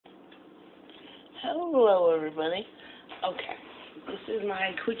Hello, everybody. Okay, this is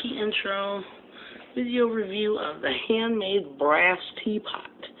my quickie intro video review of the handmade brass teapot.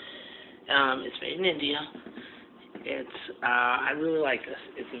 It's made in India. I really like this.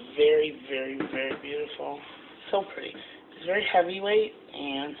 It's very, very, very beautiful. So pretty. It's very heavyweight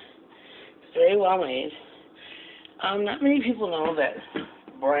and it's very well made. Not many people know that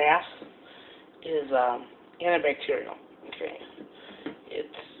brass is antibacterial. Okay,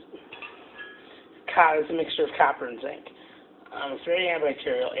 it's a mixture of copper and zinc. It's very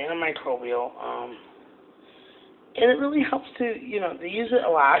antibacterial, antimicrobial, and it really helps to, they use it a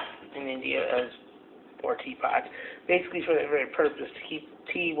lot in India for teapots, basically for that very purpose, to keep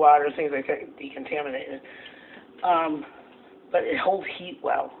tea, water, things like that decontaminated. But it holds heat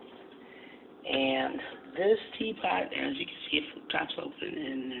well. And this teapot, as you can see, it tops open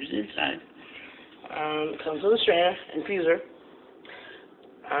and there's inside. It comes with a strainer, infuser.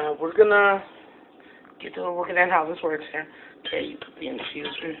 We're gonna get to working on how this works here. Okay, you put the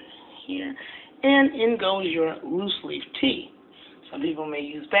infuser here, and in goes your loose leaf tea. Some people may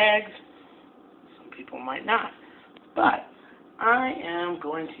use bags, some people might not, but I am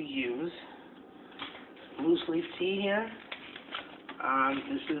going to use loose leaf tea here.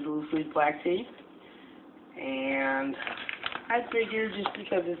 This is loose leaf black tea, and I figured just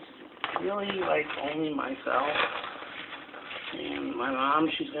because it's really like only myself and my mom,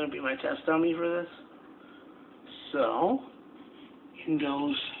 she's going to be my test dummy for this. So, in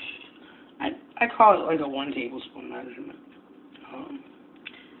goes, I call it like a 1 tablespoon measurement.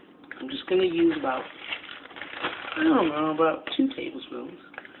 I'm just going to use about 2 tablespoons.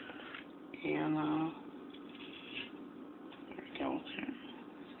 And, there we go.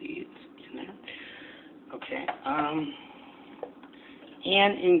 See, it's in there. Okay.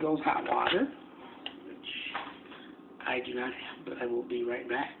 And in goes hot water, which I do not have, but I will be right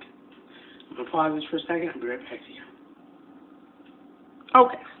back. I'm going to pause this for a second. I'll be right back to you.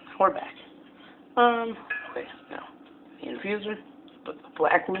 Okay, we're back. Okay, now, the infuser, put the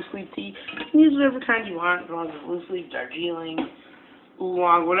black loose leaf tea. You can use whatever kind you want, as long as it's loose leaf, Darjeeling,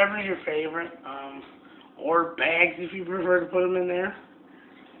 oolong, whatever is your favorite, or bags if you prefer to put them in there.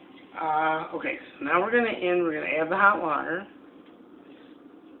 Okay, so now we're going to add the hot water,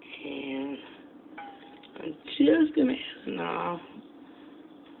 and I'm just going to add now.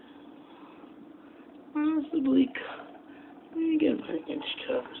 Possibly, let me get my inch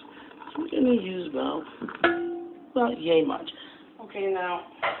cups. So I'm going to use about yay much. Okay, now,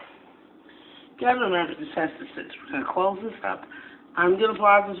 you got to remember this has to sit. We're going to close this up. I'm going to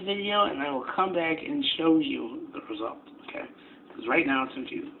pause this video, and I will come back and show you the result, okay? Because right now it's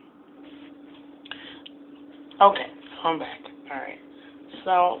confusing. Okay, so I'm back. All right.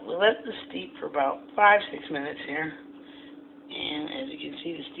 So we let this steep for about 5-6 minutes here. And as you can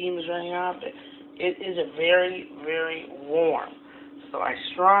see, the steam is running off. It is a very, very warm. So I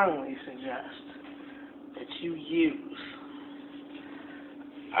strongly suggest that you use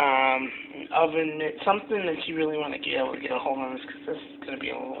an oven mitt, something that you really want to be able to get a hold of this, because this is going to be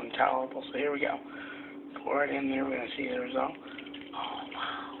a little intolerable. So here we go. Pour it in there. We're going to see the result. Oh,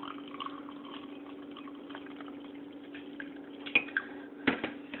 wow.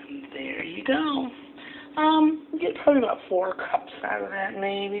 And there you go. You get probably about 4 cups out of that,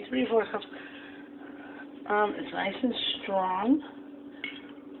 maybe 3 or 4 cups. It's nice and strong.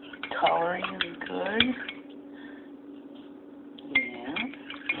 Coloring is good.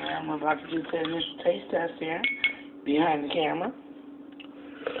 Yeah. And we're about to do the initial taste test here, behind the camera.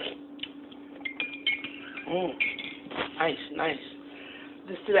 Nice.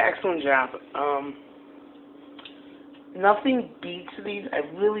 This did an excellent job. Nothing beats these. I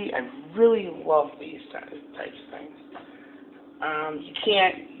really love these types of things. You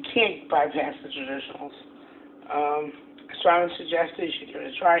can't bypass the traditionals. I strongly suggest it. You should give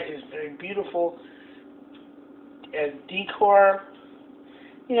it a try. It is very beautiful as decor.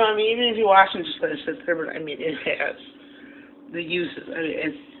 Even if you watch it, just let it sit there. But it has the uses.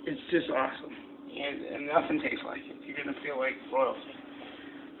 It's just awesome, and nothing tastes like it. You're gonna feel like royalty.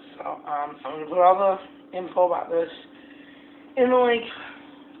 So I'm gonna put all the info about this in the link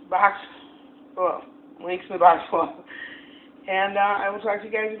box. Well, links in the box below. And I will talk to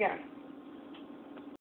you guys again.